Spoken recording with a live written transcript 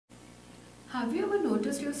Have you ever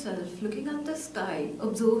noticed yourself looking at the sky,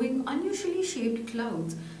 observing unusually shaped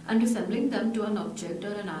clouds and assembling them to an object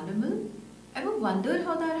or an animal? Ever wondered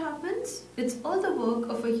how that happens? It's all the work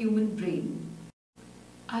of a human brain.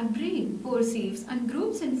 Our brain perceives and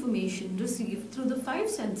groups information received through the five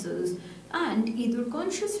senses and either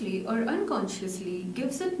consciously or unconsciously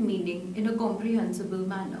gives it meaning in a comprehensible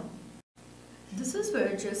manner. This is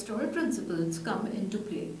where Gestalt principles come into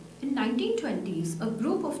play. In 1920s, a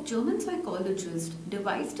group of German psychologists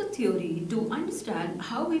devised a theory to understand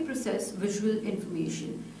how we process visual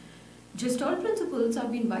information. Gestalt principles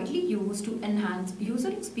have been widely used to enhance user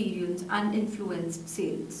experience and influence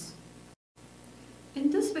sales. In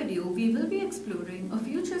this video, we will be exploring a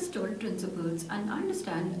few Gestalt principles and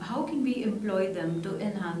understand how can we employ them to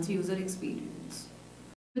enhance user experience.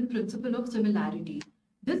 The principle of similarity.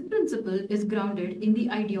 This principle is grounded in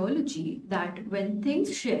the ideology that when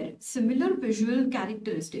things share similar visual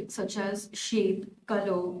characteristics such as shape,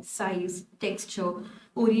 color, size, texture,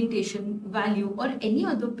 orientation, value, or any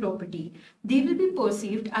other property, they will be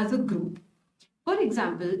perceived as a group. For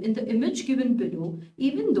example, in the image given below,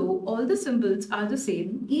 even though all the symbols are the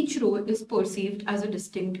same, each row is perceived as a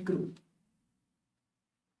distinct group.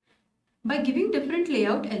 By giving different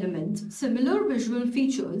layout elements similar visual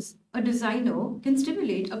features, a designer can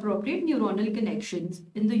stimulate appropriate neuronal connections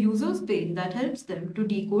in the user's brain that helps them to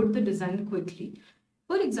decode the design quickly.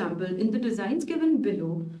 For example, in the designs given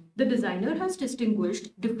below, the designer has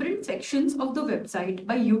distinguished different sections of the website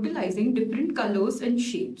by utilizing different colors and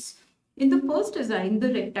shapes. In the first design,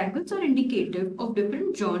 the rectangles are indicative of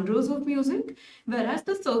different genres of music, whereas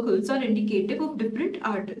the circles are indicative of different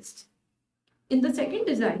artists. In the second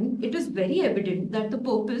design, it is very evident that the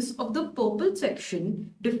purpose of the purple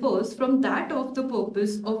section differs from that of the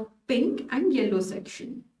purpose of pink and yellow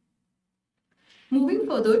section. Moving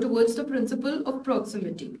further towards the principle of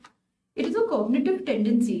proximity. It is a cognitive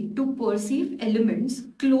tendency to perceive elements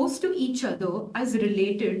close to each other as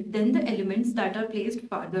related than the elements that are placed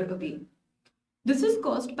farther away. This is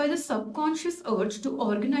caused by the subconscious urge to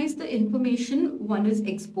organize the information one is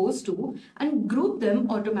exposed to and group them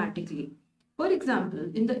automatically. For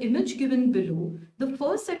example, in the image given below, the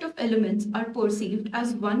first set of elements are perceived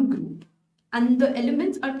as one group and the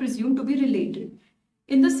elements are presumed to be related.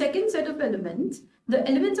 In the second set of elements, the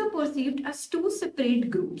elements are perceived as two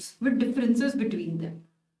separate groups with differences between them.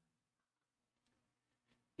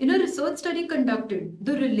 In a research study conducted,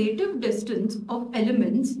 the relative distance of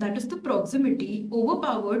elements, that is the proximity,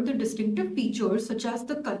 overpowered the distinctive features such as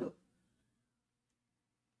the color.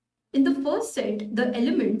 In the first set, the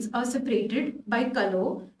elements are separated by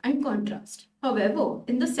color and contrast. However,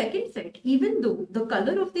 in the second set, even though the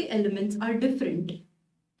color of the elements are different,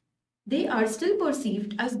 they are still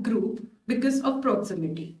perceived as group because of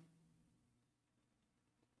proximity.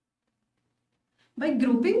 By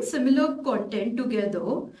grouping similar content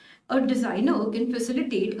together, a designer can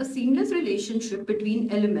facilitate a seamless relationship between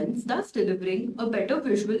elements, thus delivering a better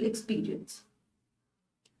visual experience.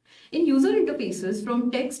 In user interfaces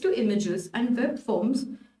from text to images and web forms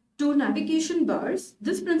to navigation bars,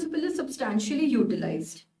 this principle is substantially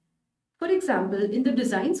utilized. For example, in the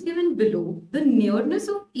designs given below, the nearness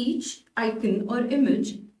of each icon or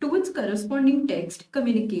image to its corresponding text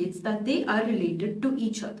communicates that they are related to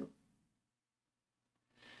each other.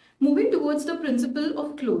 Moving towards the principle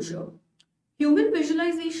of closure. Human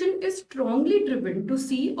visualization is strongly driven to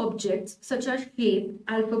see objects such as shape,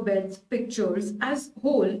 alphabets, pictures as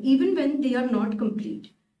whole even when they are not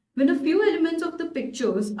complete. When a few elements of the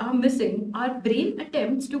pictures are missing, our brain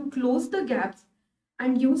attempts to close the gaps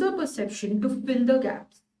and use our perception to fill the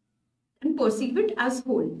gaps and perceive it as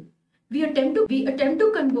whole. We attempt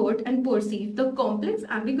to convert and perceive the complex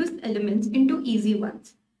ambiguous elements into easy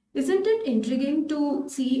ones. Isn't it intriguing to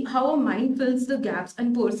see how our mind fills the gaps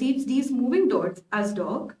and perceives these moving dots as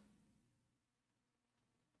dark?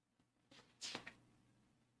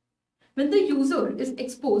 When the user is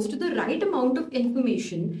exposed to the right amount of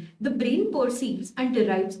information, the brain perceives and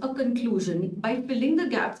derives a conclusion by filling the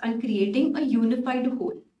gaps and creating a unified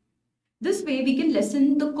whole. This way, we can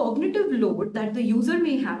lessen the cognitive load that the user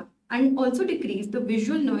may have and also decrease the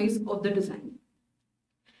visual noise of the design.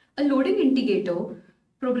 A loading indicator,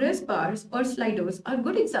 progress bars or sliders are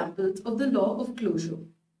good examples of the law of closure.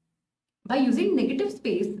 By using negative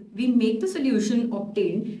space, we make the solution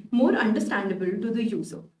obtained more understandable to the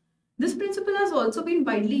user. This principle has also been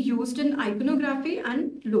widely used in iconography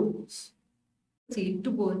and logos. Proceed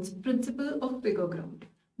towards principle of figure ground.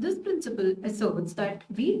 This principle asserts that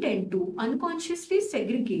we tend to unconsciously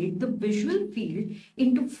segregate the visual field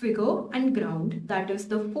into figure and ground, that is,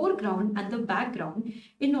 the foreground and the background,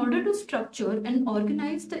 in order to structure and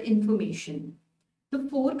organize the information. The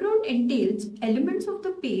foreground entails elements of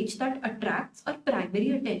the page that attracts our primary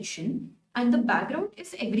attention, and the background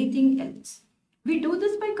is everything else. We do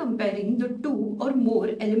this by comparing the two or more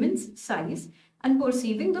elements' size and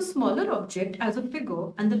perceiving the smaller object as a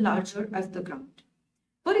figure and the larger as the ground.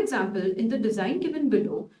 For example, in the design given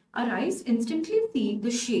below, our eyes instantly see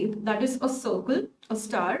the shape, that is a circle, a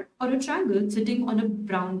star, or a triangle sitting on a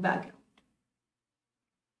brown background.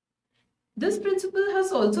 This principle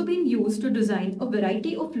has also been used to design a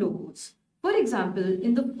variety of logos. For example,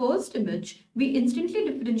 in the first image, we instantly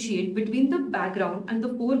differentiate between the background and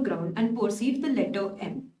the foreground and perceive the letter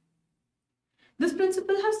M. This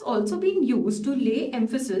principle has also been used to lay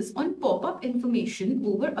emphasis on pop-up information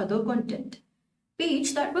over other content.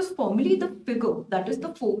 Page that was formerly the figure, that is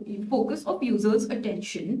the focus of users'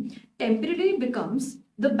 attention, temporarily becomes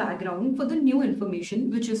the background for the new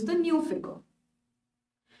information, which is the new figure.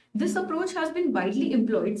 This approach has been widely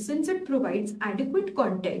employed since it provides adequate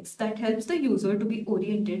context that helps the user to be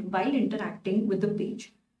oriented while interacting with the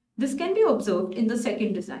page. This can be observed in the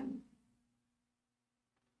second design.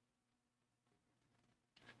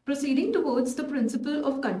 Proceeding towards the principle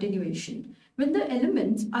of continuation. When the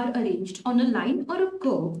elements are arranged on a line or a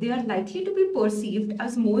curve, they are likely to be perceived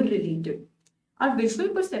as more related. Our visual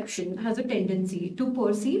perception has a tendency to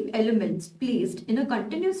perceive elements placed in a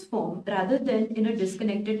continuous form rather than in a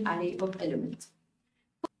disconnected array of elements.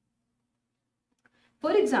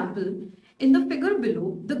 For example, in the figure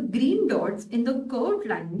below, the green dots in the curved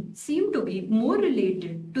line seem to be more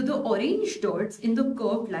related to the orange dots in the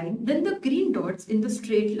curved line than the green dots in the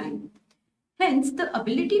straight line. Hence, the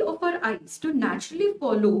ability of our eyes to naturally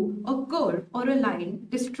follow a curve or a line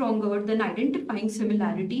is stronger than identifying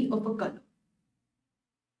similarity of a color.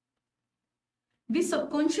 We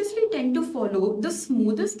subconsciously tend to follow the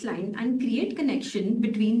smoothest line and create connection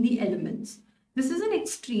between the elements. This is an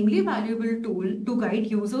extremely valuable tool to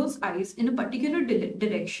guide users' eyes in a particular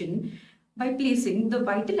direction by placing the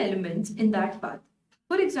vital elements in that path.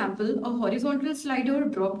 For example, a horizontal slider,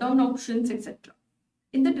 drop-down options, etc.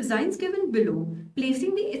 In the designs given below,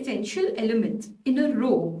 placing the essential elements in a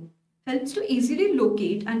row helps to easily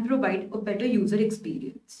locate and provide a better user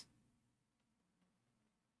experience.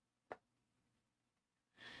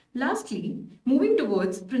 Lastly, moving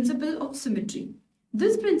towards principle of symmetry.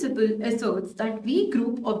 This principle asserts that we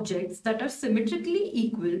group objects that are symmetrically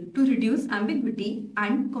equal to reduce ambiguity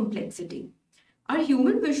and complexity. Our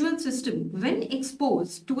human visual system, when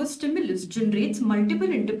exposed to a stimulus, generates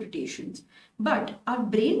multiple interpretations, but our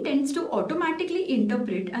brain tends to automatically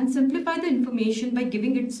interpret and simplify the information by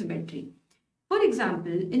giving it symmetry. For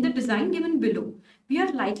example, in the design given below, we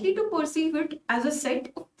are likely to perceive it as a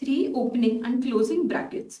set of 3 opening and closing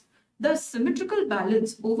brackets. Thus, symmetrical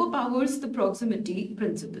balance overpowers the proximity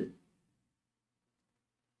principle.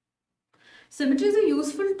 Symmetry is a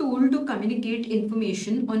useful tool to communicate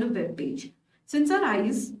information on a web page, since our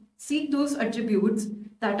eyes seek those attributes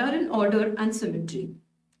that are in order and symmetry.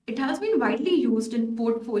 It has been widely used in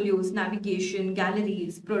portfolios, navigation,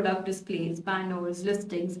 galleries, product displays, banners,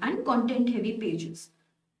 listings, and content-heavy pages.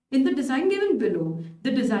 In the design given below,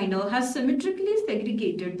 the designer has symmetrically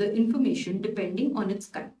segregated the information depending on its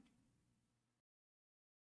kind.